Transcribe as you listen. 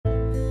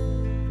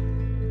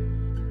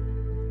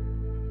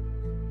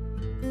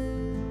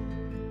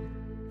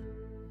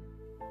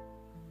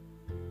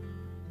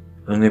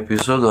În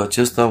episodul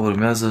acesta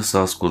urmează să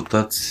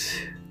ascultați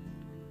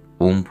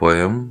un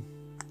poem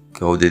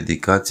ca o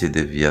dedicație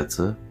de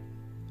viață,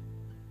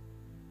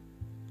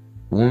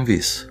 un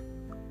vis.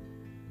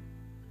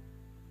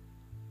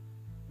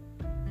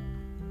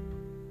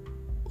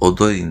 O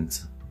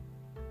dorință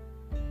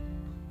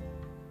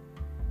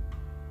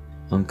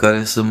în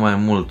care sunt mai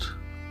mult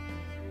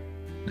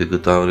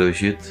decât am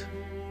reușit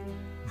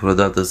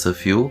vreodată să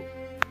fiu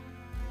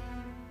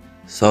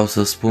sau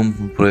să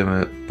spun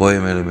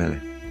poemele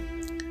mele.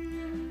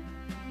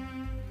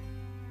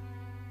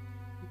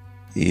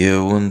 E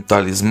un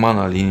talisman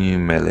al inimii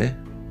mele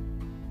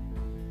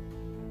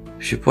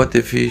și poate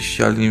fi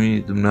și al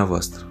inimii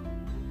dumneavoastră.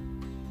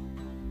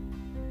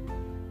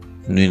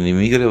 Nu e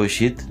nimic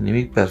reușit,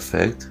 nimic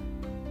perfect,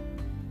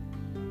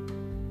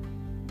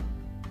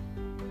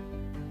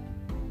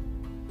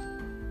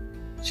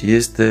 ci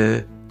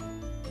este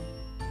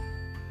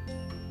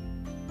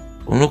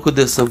un lucru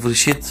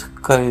desăvârșit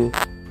care,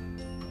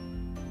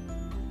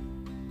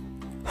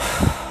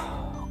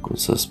 cum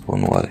să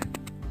spun oare,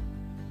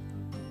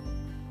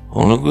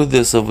 un lucru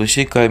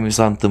desăvârșit care mi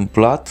s-a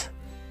întâmplat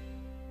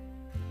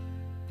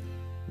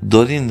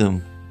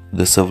dorindu-mi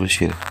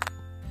desăvârșire.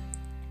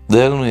 Dar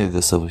el nu e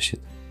desăvârșit,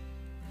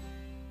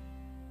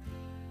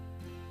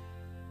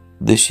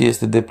 deși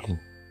este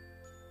deplin.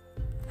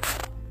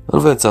 Îl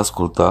veți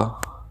asculta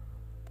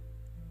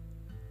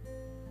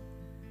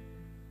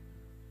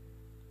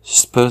și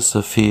sper să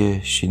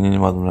fie și în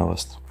inima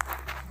dumneavoastră,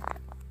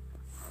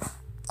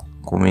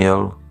 cum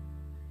el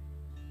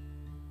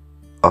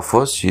a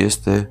fost și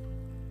este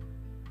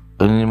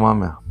în inima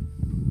mea.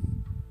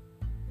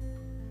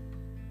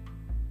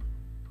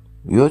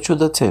 E o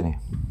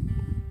ciudățenie.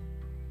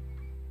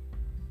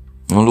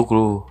 Un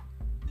lucru,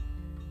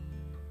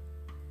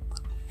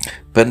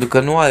 pentru că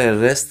nu are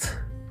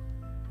rest,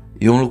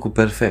 e un lucru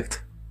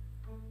perfect.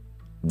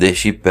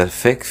 Deși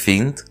perfect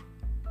fiind,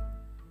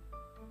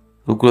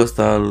 lucrul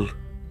ăsta îl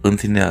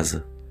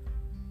întinează.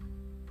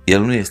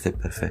 El nu este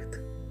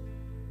perfect.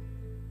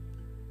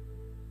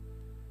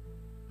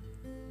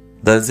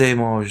 Dar zeii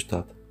m-au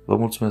ajutat. Vă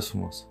mulțumesc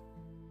frumos.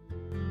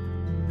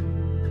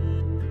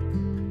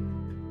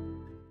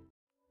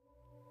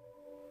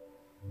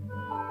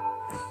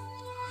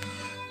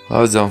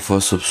 Azi am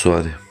fost sub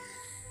soare.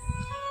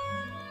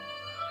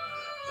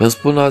 Când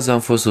spun azi am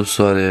fost sub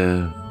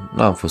soare,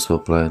 n-am fost pe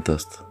planeta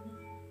asta.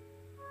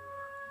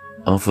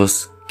 Am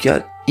fost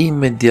chiar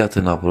imediat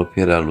în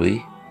apropierea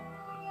lui,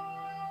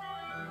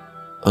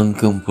 în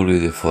câmpul lui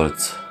de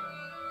forță.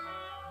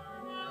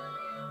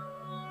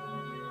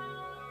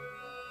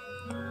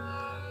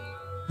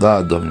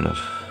 Da, domnilor,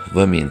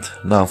 vă mint,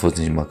 n-am fost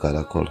nici măcar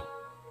acolo.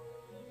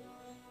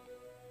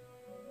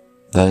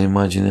 Dar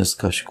imaginez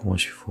ca și cum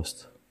aș fi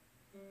fost.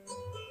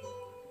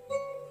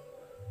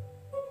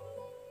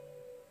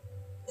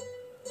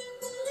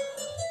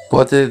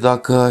 Poate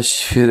dacă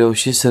aș fi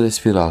reușit să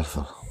respir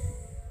altfel.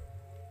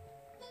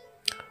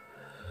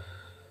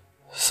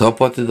 Sau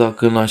poate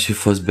dacă n-aș fi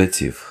fost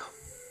bețiv.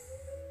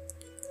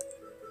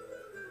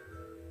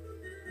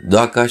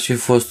 Dacă aș fi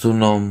fost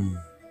un om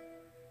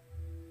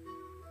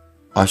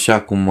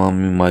așa cum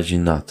am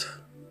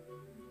imaginat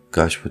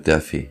că aș putea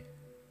fi,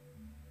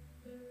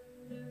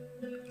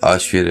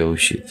 aș fi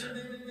reușit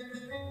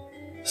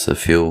să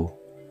fiu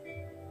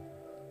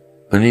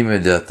în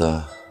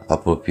imediata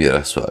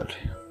apropierea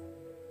soarelui.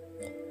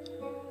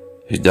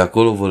 Și de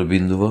acolo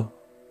vorbindu-vă,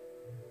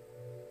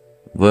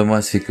 voi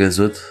m-ați fi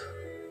crezut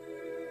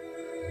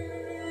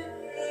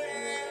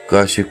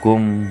ca și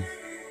cum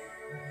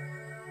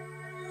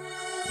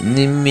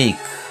nimic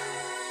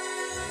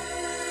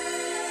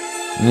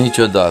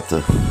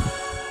niciodată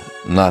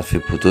n-ar fi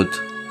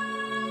putut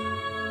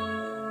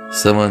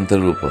să mă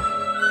întrerupă.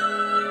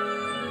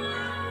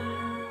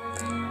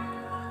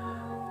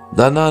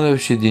 Dar n-am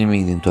reușit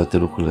nimic din toate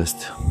lucrurile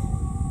astea.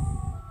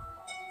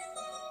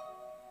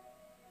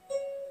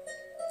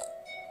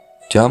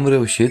 Ce am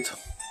reușit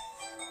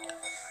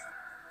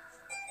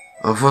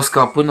a fost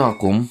ca până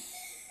acum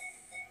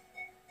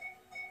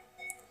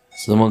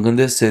să mă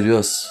gândesc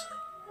serios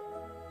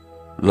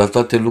la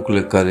toate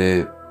lucrurile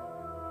care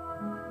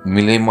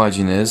mi le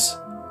imaginez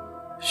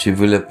și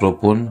vi le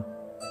propun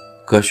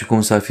ca și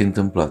cum s-ar fi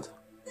întâmplat.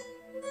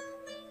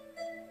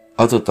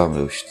 Atât am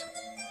reușit.